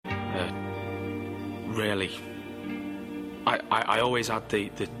really, I always had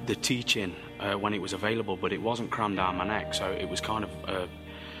the teaching when it was available, but it wasn't crammed down my neck, so it was kind of a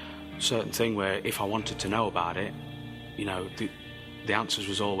certain thing where if I wanted to know about it, you know, the answers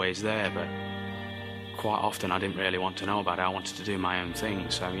was always there, but quite often I didn't really want to know about it. I wanted to do my own thing,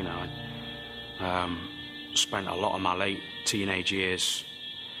 so, you know, I spent a lot of my late teenage years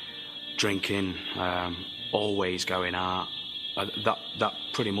drinking, always going out. That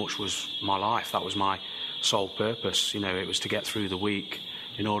pretty much was my life. That was my sole purpose. You know, it was to get through the week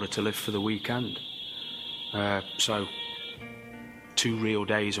in order to live for the weekend. So 2 real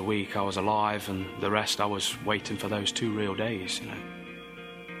days a week I was alive, and the rest I was waiting for those 2 real days, you know.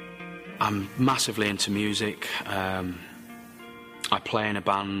 I'm massively into music. I play in a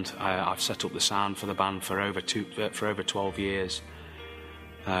band. I've set up the sound for the band for over 12 years.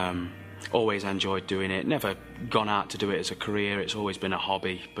 Always enjoyed doing it. Never gone out to do it as a career. It's always been a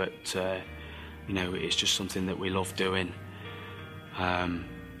hobby, but you know, it's just something that we love doing. You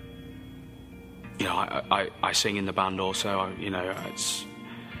know, I sing in the band also. You know,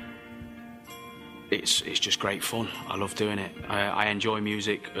 it's just great fun. I love doing it. I enjoy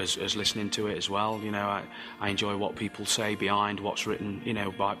music as listening to it as well. You know, I enjoy what people say behind what's written, you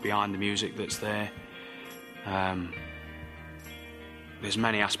know, behind the music that's there. There's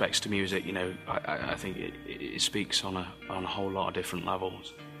many aspects to music, you know. I think it speaks on a whole lot of different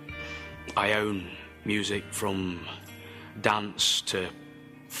levels. I own music from dance to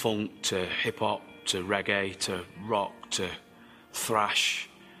funk to hip-hop to reggae to rock to thrash.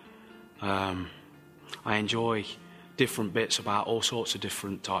 I enjoy different bits about all sorts of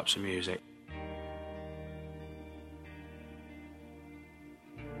different types of music.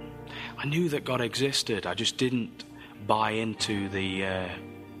 I knew that God existed. I just didn't buy into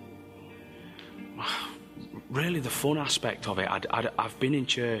really the fun aspect of it. I've been in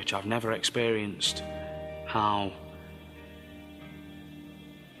church. I've never experienced how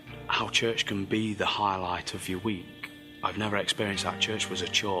church can be the highlight of your week. I've never experienced that church was a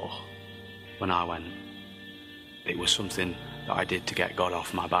chore when I went. It was something that I did to get God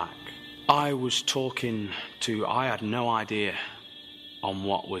off my back. I had no idea on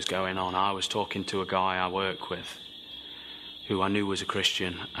what was going on. I was talking to a guy I work with who I knew was a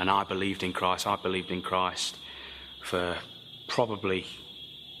Christian, and I believed in Christ. I believed in Christ for probably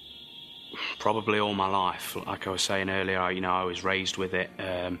all my life. Like I was saying earlier, you know, I was raised with it.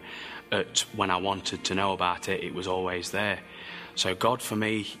 When I wanted to know about it, it was always there. So God for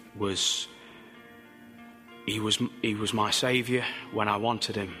me was he was my saviour when I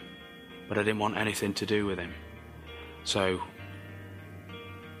wanted him, but I didn't want anything to do with him. So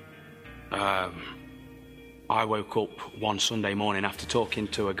I woke up one Sunday morning after talking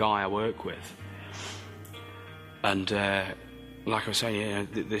to a guy I work with, and like I was saying, you know,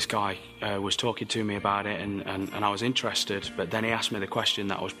 this guy was talking to me about it, and I was interested, but then he asked me the question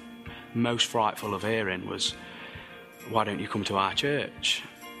that I was most frightful of hearing was, why don't you come to our church?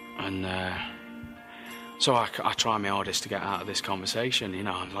 And so I tried my hardest to get out of this conversation. You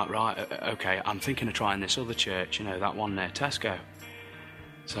know, I'm like, right, okay, I'm thinking of trying this other church, you know, that one near Tesco.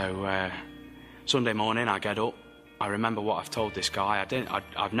 So Sunday morning I get up, I remember what I've told this guy.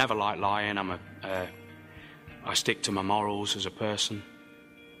 I've never liked lying. I stick to my morals as a person.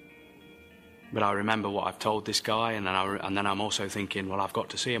 But I remember what I've told this guy, and then I'm also thinking, well, I've got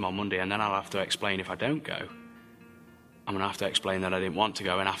to see him on Monday, and then I'll have to explain if I don't go. I'm going to have to explain that I didn't want to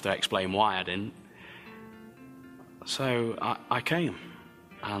go, and have to explain why I didn't. So I came,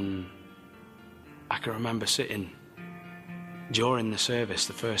 and I can remember sitting during the service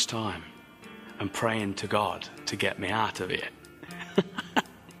the first time and praying to God to get me out of it.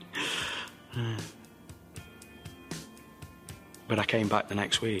 But I came back the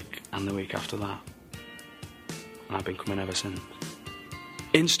next week and the week after that, and I've been coming ever since.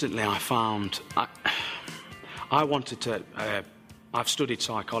 Instantly I found I wanted to I've studied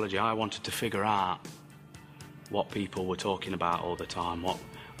psychology. I wanted to figure out what people were talking about all the time. What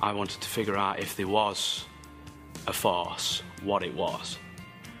I wanted to figure out, if there was a farce, what it was.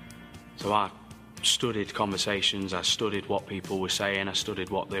 So I studied conversations, I studied what people were saying, I studied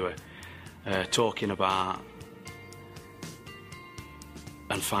what they were talking about,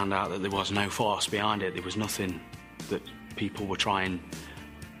 and found out that there was no force behind it. There was nothing that people were trying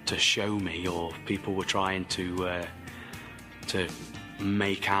to show me, or people were trying to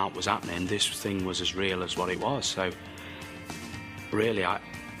make out was happening. This thing was as real as what it was. So really,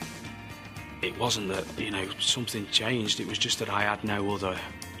 it wasn't that, you know, something changed. It was just that I had no other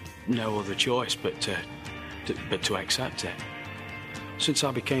choice but to accept it. Since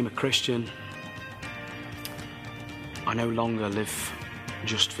I became a Christian, I no longer live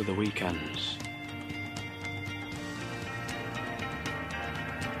just for the weekends.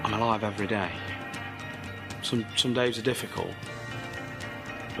 alive every day. Some days are difficult,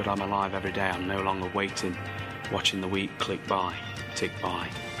 but I'm alive every day. I'm no longer waiting, watching the week tick by,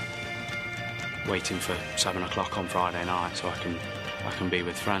 waiting for 7 o'clock on Friday night so I can be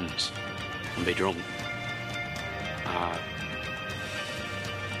with friends and be drunk.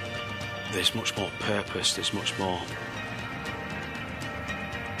 There's much more purpose, there's much more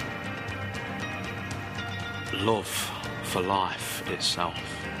love for life itself.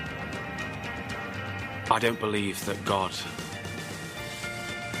 I don't believe that God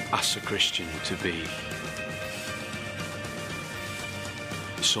asks a Christian to be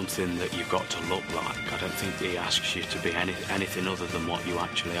something that you've got to look like. I don't think that he asks you to be anything other than what you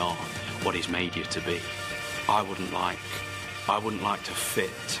actually are, what he's made you to be. I wouldn't like to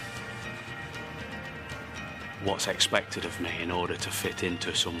fit what's expected of me in order to fit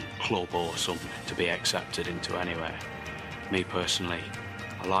into some club or to be accepted into anywhere. Me personally,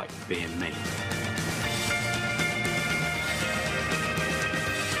 I like being me.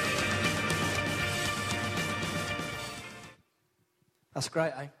 That's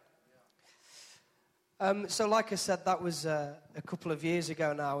great, eh? So like I said, that was a couple of years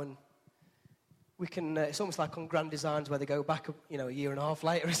ago now, and we can, it's almost like on Grand Designs where they go back, a year and a half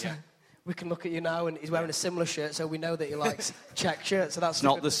later. So we can look at you now, and he's wearing a similar shirt, so we know that he likes check shirts. So that's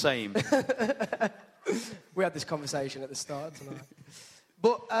not the same. We had this conversation at the start tonight.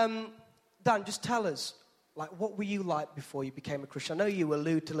 But Dan, just tell us, what were you like before you became a Christian? I know you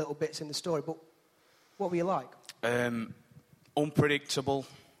allude to little bits in the story, but what were you like? Unpredictable.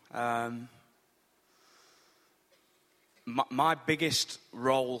 My biggest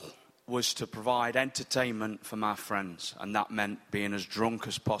role was to provide entertainment for my friends, and that meant being as drunk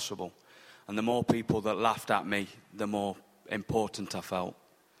as possible. And the more people that laughed at me, the more important I felt.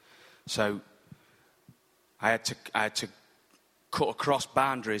 So I had to cut across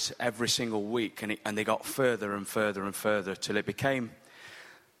boundaries every single week, and they got further and further and further till it became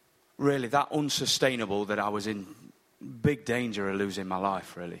really that unsustainable that I was in big danger of losing my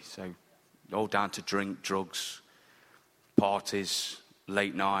life, really. So all down to drink, drugs, parties,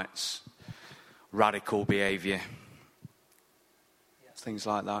 late nights, radical behaviour, things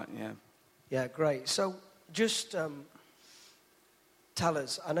like that, yeah. Yeah, great. So just tell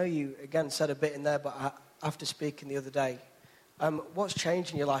us, I know you, again, said a bit in there, but after speaking the other day, what's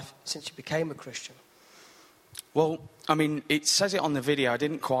changed in your life since you became a Christian? Well, I mean, it says it on the video. I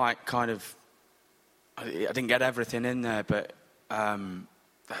didn't quite I didn't get everything in there, but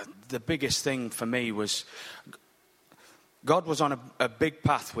the biggest thing for me was God was on a big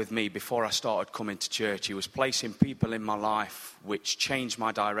path with me before I started coming to church. He was placing people in my life which changed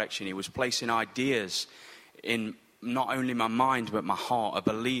my direction. He was placing ideas in not only my mind but my heart, a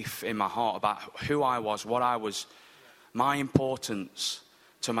belief in my heart about who I was, what I was, my importance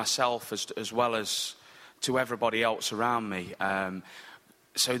to myself as well as to everybody else around me.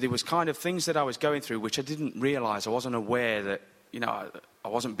 So there was kind of things that I was going through which I didn't realise. I wasn't aware that, I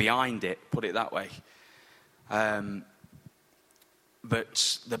wasn't behind it, put it that way.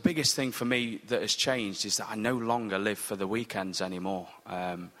 But the biggest thing for me that has changed is that I no longer live for the weekends anymore.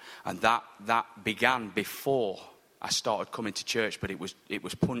 And that began before I started coming to church, but it was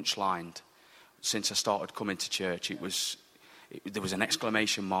punchlined since I started coming to church. There was an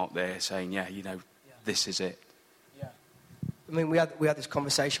exclamation mark there saying, this is it. Yeah. I mean, we had this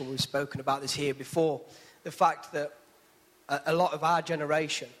conversation, we've spoken about this here before, the fact that a lot of our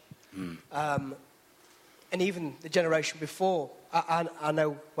generation, and even the generation before, I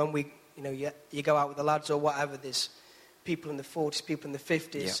know when you go out with the lads or whatever, there's people in the 40s, people in the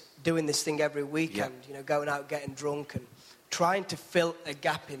 50s doing this thing every weekend, going out getting drunk and trying to fill a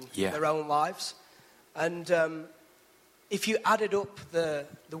gap in their own lives. And if you added up the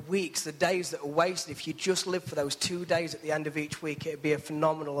weeks, the days that are wasted, if you just lived for those 2 days at the end of each week, it'd be a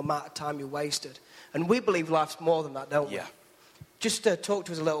phenomenal amount of time you wasted. And we believe life's more than that, don't we? Just talk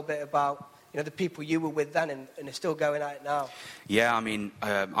to us a little bit about the people you were with then and are still going at it now. Yeah, I mean,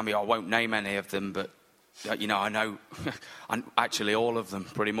 I won't name any of them, but I know, and actually all of them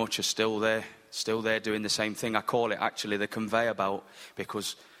pretty much are still there doing the same thing. I call it actually the conveyor belt,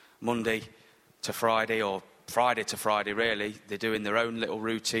 because Monday to Friday, or Friday to Friday really, they're doing their own little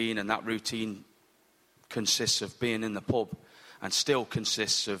routine, and that routine consists of being in the pub, and still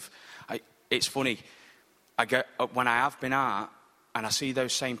consists of. It's funny, when I have been out and I see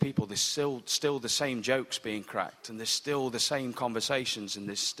those same people, there's still the same jokes being cracked, and there's still the same conversations, and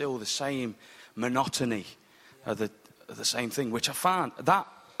there's still the same monotony of the same thing, which I found that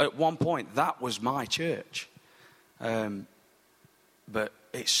at one point that was my church. But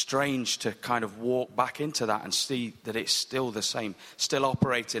it's strange to kind of walk back into that and see that it's still the same, still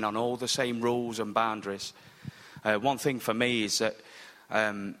operating on all the same rules and boundaries. One thing for me is that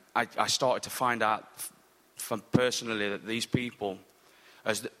I started to find out from personally that these people,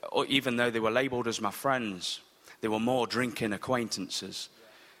 even though they were labelled as my friends, they were more drinking acquaintances,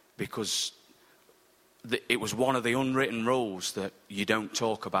 because it was one of the unwritten rules that you don't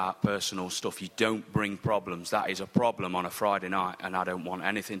talk about personal stuff. You don't bring problems. That is a problem on a Friday night, and I don't want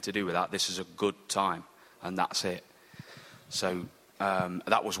anything to do with that. This is a good time, and that's it. So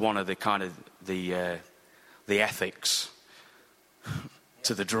that was one of the kind of the ethics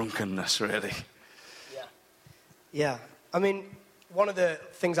to the drunkenness, really. Yeah. I mean, one of the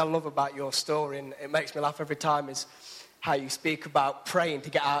things I love about your story, and it makes me laugh every time, is how you speak about praying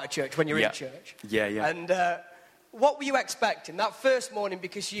to get out of church when you're in church. Yeah. And what were you expecting that first morning?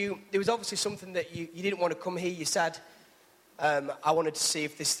 Because there was obviously something that you didn't want to come here. You said, I wanted to see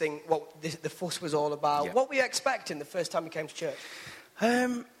if this thing, what the fuss was all about. Yeah. What were you expecting the first time you came to church?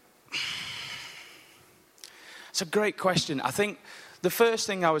 It's a great question. I think the first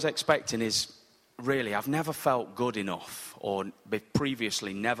thing I was expecting is, really, I've never felt good enough, or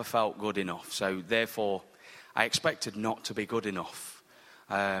previously never felt good enough. So therefore, I expected not to be good enough.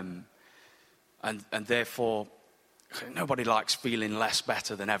 And therefore, nobody likes feeling less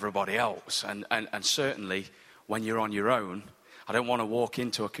better than everybody else. And certainly, when you're on your own, I don't want to walk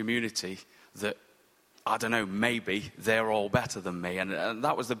into a community that, I don't know, maybe they're all better than me. And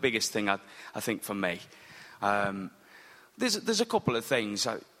that was the biggest thing, I think, for me. There's a couple of things.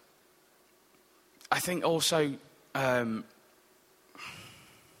 I think also, I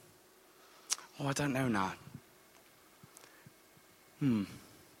don't know now.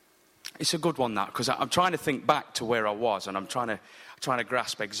 It's a good one, that, because I'm trying to think back to where I was, and I'm trying to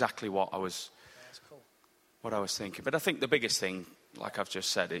grasp exactly what I was thinking. But I think the biggest thing, like I've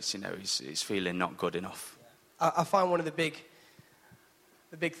just said, is feeling not good enough. I find one of the big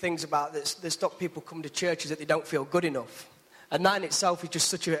things about this that stop people coming to church is that they don't feel good enough, and that in itself is just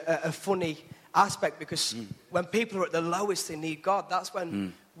such a funny aspect, because when people are at the lowest, they need God. That's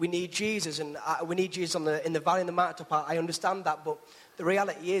when we need Jesus, and we need Jesus in the valley and the mountaintop. I understand that, but the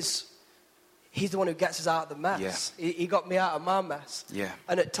reality is, He's the one who gets us out of the mess. Yeah. He got me out of my mess. Yeah.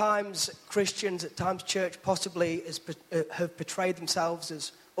 And at times, Christians, at times church possibly have portrayed themselves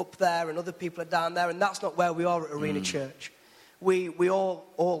as up there and other people are down there, and that's not where we are at Arena Church. We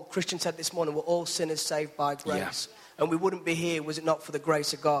all Christians said this morning, we're all sinners saved by grace. Yeah. And we wouldn't be here was it not for the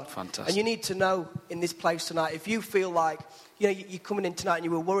grace of God. Fantastic. And you need to know in this place tonight, if you feel like, you're coming in tonight and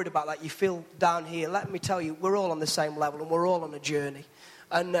you were worried about that, you feel down here, let me tell you, we're all on the same level and we're all on a journey.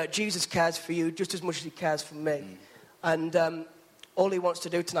 And Jesus cares for you just as much as He cares for me. And all He wants to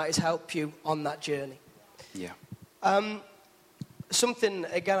do tonight is help you on that journey. Yeah. Something,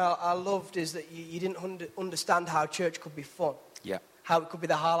 again, I loved is that you didn't understand how church could be fun. Yeah. How it could be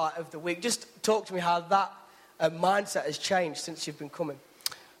the highlight of the week. Just talk to me how that mindset has changed since you've been coming.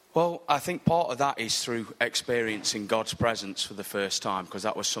 Well, I think part of that is through experiencing God's presence for the first time, because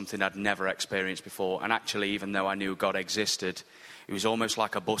that was something I'd never experienced before. And actually, even though I knew God existed, it was almost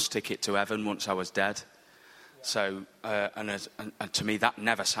like a bus ticket to heaven once I was dead. Yeah. So, and to me, that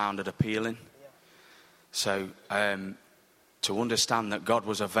never sounded appealing. Yeah. So, to understand that God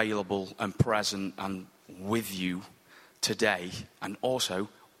was available and present and with you today, and also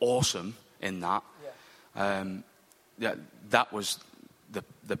awesome in that, that was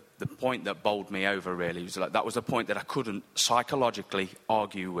the point that bowled me over, really. It was like, that was the point that I couldn't psychologically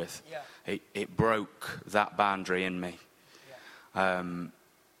argue with. Yeah. It broke that boundary in me. Yeah.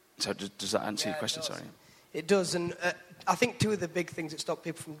 So does that answer your question? Sorry. It does, and I think two of the big things that stop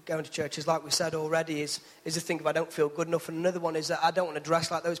people from going to church is, like we said already, is the thing of I don't feel good enough, and another one is that I don't want to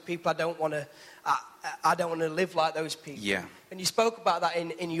dress like those people. I don't want to live like those people. Yeah. And you spoke about that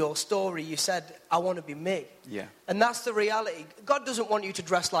in your story. You said, I want to be me. Yeah. And that's the reality. God doesn't want you to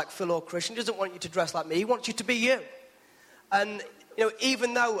dress like Phil or Christian. He doesn't want you to dress like me. He wants you to be you. And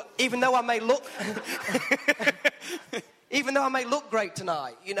even though I may look, even though I may look great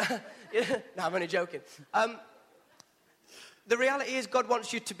tonight, no, I'm only joking. The reality is God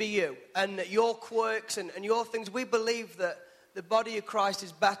wants you to be you, and your quirks and your things. We believe that the body of Christ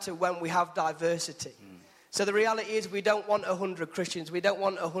is better when we have diversity. So the reality is we don't want 100 Christians. We don't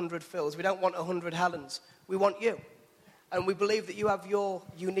want 100 Phils. We don't want 100 Helens. We want you. And we believe that you have your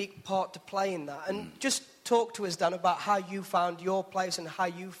unique part to play in that. And just talk to us, Dan, about how you found your place and how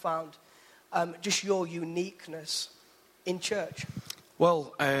you found just your uniqueness in church.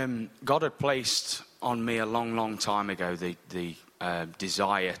 Well, God had placed on me a long, long time ago the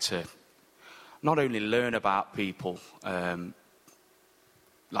desire to not only learn about people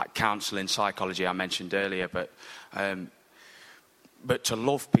like counselling, psychology I mentioned earlier, but to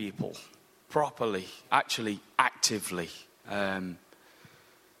love people properly, actually actively, and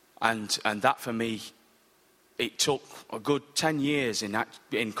that for me, it took a good 10 years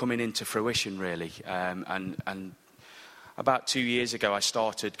in coming into fruition, really. And about 2 years ago, I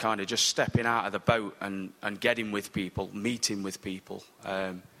started kind of just stepping out of the boat and getting with people, meeting with people.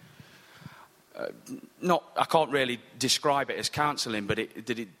 I can't really describe it as counselling, but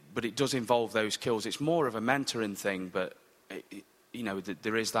it does involve those skills. It's more of a mentoring thing, but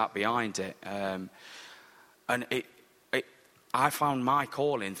there is that behind it. And I found my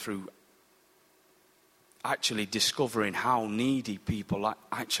calling through actually discovering how needy people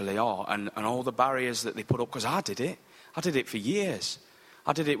actually are, and all the barriers that they put up. Because I did it for years.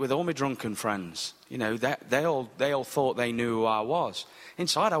 I did it with all my drunken friends. They all thought they knew who I was.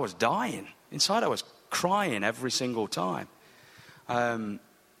 Inside I was dying. Inside I was crying every single time.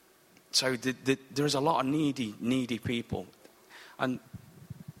 So there is a lot of needy people. And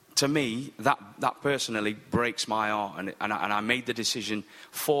to me, that personally breaks my heart. And I made the decision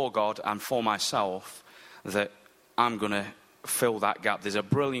for God and for myself that I'm going to fill that gap. There's a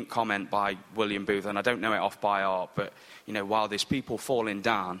brilliant comment by William Booth, and I don't know it off by heart, but, while there's people falling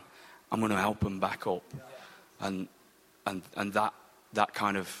down, I'm going to help them back up. And that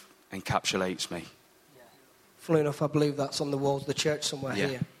kind of encapsulates me. Funnily enough, I believe that's on the walls of the church somewhere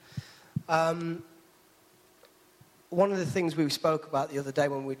here. One of the things we spoke about the other day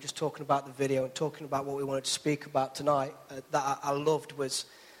when we were just talking about the video and talking about what we wanted to speak about tonight that I loved was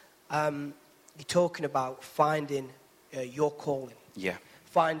you're talking about finding your calling. Yeah.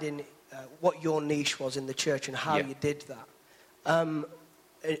 Finding what your niche was in the church and how you did that.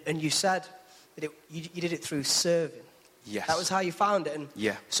 And you said that you did it through serving. Yes. That was how you found it. And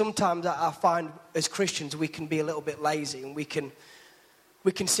sometimes I find as Christians we can be a little bit lazy and we can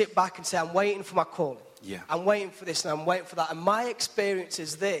sit back and say, I'm waiting for my calling. Yeah. I'm waiting for this and I'm waiting for that. And my experience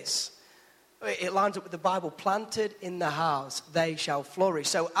is this. It lines up with the Bible. Planted in the house, they shall flourish.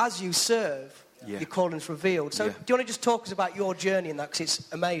 So as you serve, your calling's revealed. So do you want to just talk to us about your journey in that? Because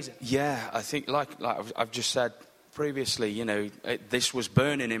it's amazing. Yeah, I think like I've just said previously, this was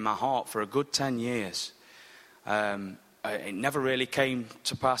burning in my heart for a good 10 years. It never really came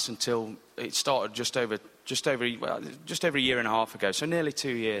to pass until it started just over a year and a half ago, so nearly 2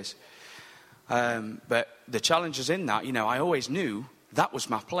 years. But the challenges in that, I always knew that was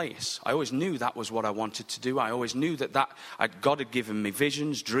my place. I always knew that was what I wanted to do. I always knew that God had given me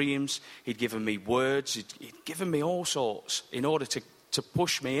visions, dreams. He'd given me words. He'd given me all sorts in order to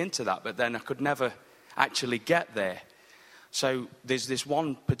push me into that. But then I could never actually get there. So there's this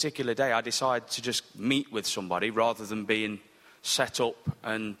one particular day I decided to just meet with somebody rather than being set up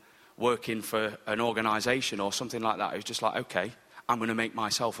and working for an organisation or something like that. It was just like, okay, I'm going to make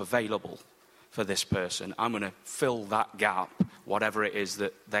myself available for this person. I'm going to fill that gap, whatever it is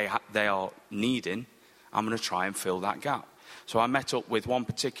that they are needing. I'm going to try and fill that gap. So I met up with one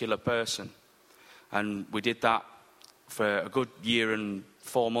particular person, and we did that for a good year and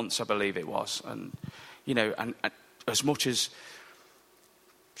 4 months, I believe it was. And and as much as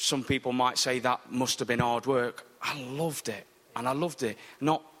some people might say that must have been hard work, I loved it, and I loved it.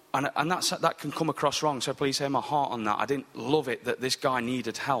 And that can come across wrong, so please hear my heart on that. I didn't love it that this guy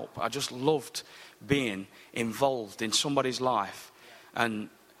needed help. I just loved being involved in somebody's life and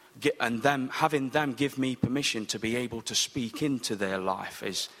having them give me permission to be able to speak into their life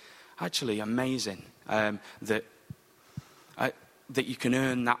is actually amazing. That you can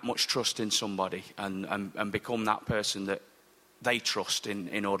earn that much trust in somebody and become that person that they trust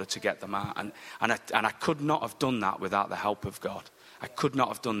in order to get them out. And I could not have done that without the help of God. I could not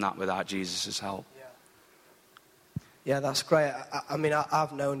have done that without Jesus' help. Yeah, that's great. I mean,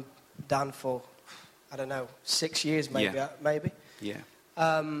 I've known Dan for, 6 years maybe. Yeah.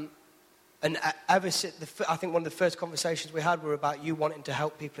 And ever since, I think one of the first conversations we had were about you wanting to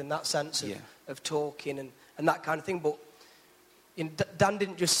help people in that sense of talking and that kind of thing. But Dan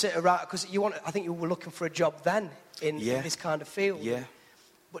didn't just sit around, because I think you were looking for a job then in this kind of field. Yeah.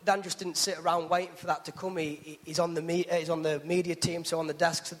 But Dan just didn't sit around waiting for that to come. He's on the media team, so on the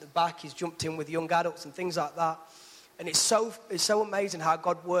desks at the back, he's jumped in with young adults and things like that. And it's so amazing how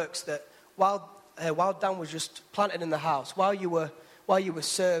God works that while Dan was just planted in the house, while you were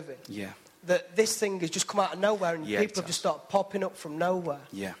serving, that this thing has just come out of nowhere, and people have just started popping up from nowhere.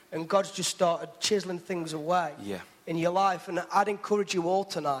 Yeah. And God's just started chiseling things away in your life. And I'd encourage you all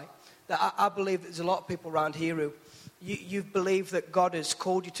tonight that I believe there's a lot of people around here who you believe that God has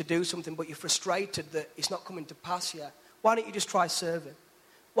called you to do something, but you're frustrated that it's not coming to pass yet. Why don't you just try serving?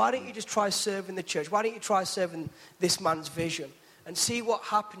 Why don't you just try serving the church? Why don't you try serving this man's vision? and see what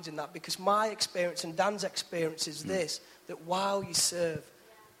happens in that. Because my experience and Dan's experience is this, that while you serve,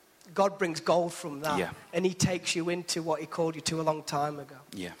 God brings gold from that. Yeah. And he takes you into what he called you to a long time ago.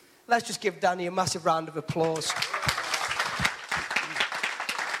 Yeah. Let's just give Danny a massive round of applause.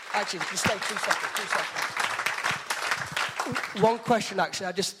 Actually, you can stay 2 seconds. One question, actually,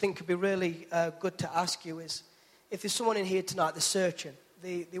 I just think would be really good to ask you is, if there's someone in here tonight that's searching,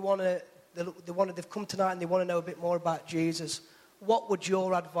 they've come tonight and they want to know a bit more about Jesus, what would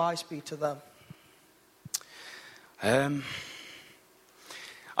your advice be to them? I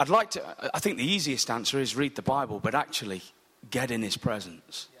think the easiest answer is read the Bible, but actually get in his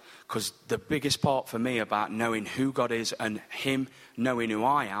presence. Because the biggest part for me about knowing who God is and him knowing who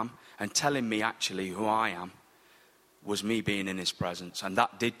I am and telling me actually who I am was me being in his presence. And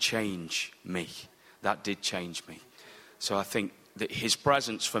that did change me. So I think that his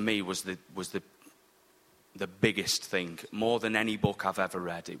presence for me was the biggest thing. More than any book I've ever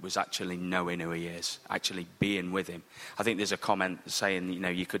read, it was actually knowing who he is, actually being with him. I think there's a comment saying,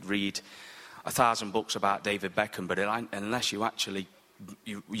 you could read 1,000 books about David Beckham, but unless you actually,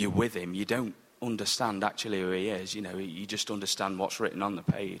 you're with him, you don't understand actually who he is. You just understand what's written on the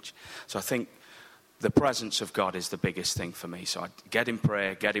page. So I think the presence of God is the biggest thing for me. So I get in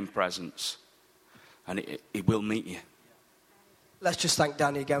prayer, get in presence, and it will meet you. Let's just thank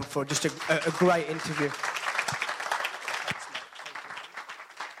Danny again for just a great interview.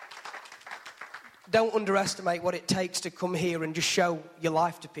 Don't underestimate what it takes to come here and just show your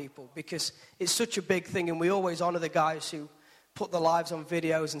life to people, because it's such a big thing, and we always honour the guys who put their lives on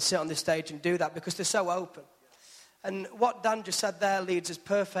videos and sit on the stage and do that because they're so open. And what Dan just said there leads us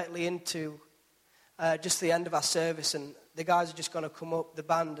perfectly into just the end of our service, and the guys are just going to come up, the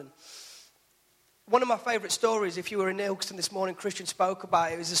band. And one of my favourite stories, if you were in Ilkeston this morning, Christian spoke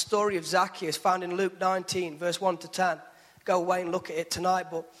about it, was the story of Zacchaeus found in Luke 19, verse 1 to 10. Go away and look at it tonight.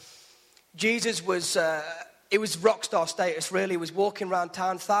 But Jesus was, it was rock star status really. He was walking around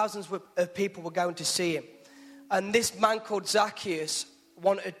town. Thousands of people were going to see him. And this man called Zacchaeus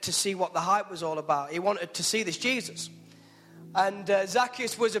wanted to see what the hype was all about. He wanted to see this Jesus. And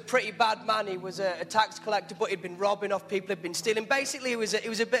Zacchaeus was a pretty bad man. He was a tax collector, but he'd been robbing off people, he'd been stealing. Basically, he was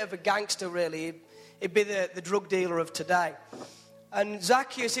a bit of a gangster, really. He'd be the drug dealer of today. And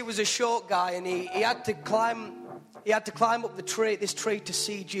Zacchaeus, he was a short guy, and he had to climb up this tree to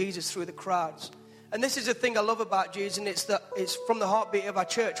see Jesus through the crowds. And this is the thing I love about Jesus, and it's from the heartbeat of our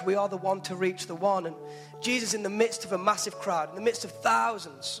church. We are the one to reach the one. And Jesus, in the midst of a massive crowd, in the midst of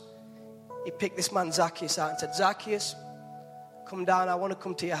thousands, he picked this man Zacchaeus out and said, Zacchaeus, come down, I want to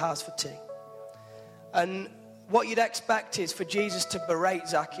come to your house for tea. And what you'd expect is for Jesus to berate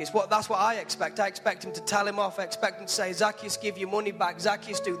Zacchaeus. That's what I expect. I expect him to tell him off. I expect him to say, Zacchaeus, give your money back.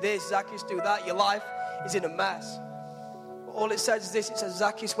 Zacchaeus, do this. Zacchaeus, do that. Your life is in a mess. But all it says is this. It says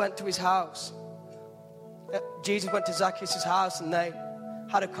Zacchaeus went to his house. Jesus went to Zacchaeus' house and they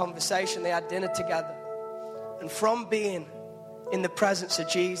had a conversation. They had dinner together. And from being in the presence of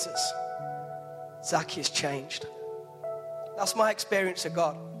Jesus, Zacchaeus changed. That's my experience of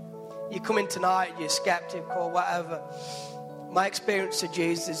God. You come in tonight, you're skeptic or whatever. My experience of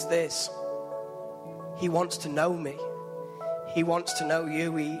Jesus is this. He wants to know me. He wants to know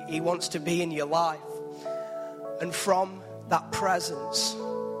you. He wants to be in your life. And from that presence,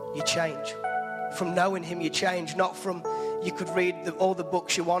 you change. From knowing him, you change. Not from, you could read all the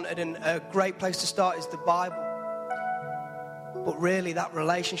books you wanted, and a great place to start is the Bible. But really, that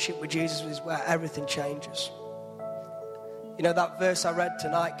relationship with Jesus is where everything changes. You know, that verse I read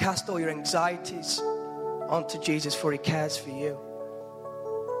tonight, cast all your anxieties onto Jesus, for he cares for you.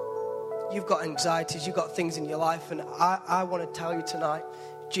 You've got anxieties, you've got things in your life, and I want to tell you tonight,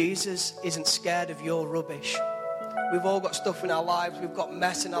 Jesus isn't scared of your rubbish. We've all got stuff in our lives, we've got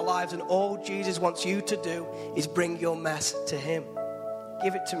mess in our lives, and all Jesus wants you to do is bring your mess to him.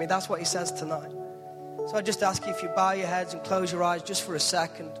 Give it to me. That's what he says tonight. So I just ask you, if you bow your heads and close your eyes just for a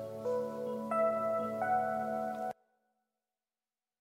second.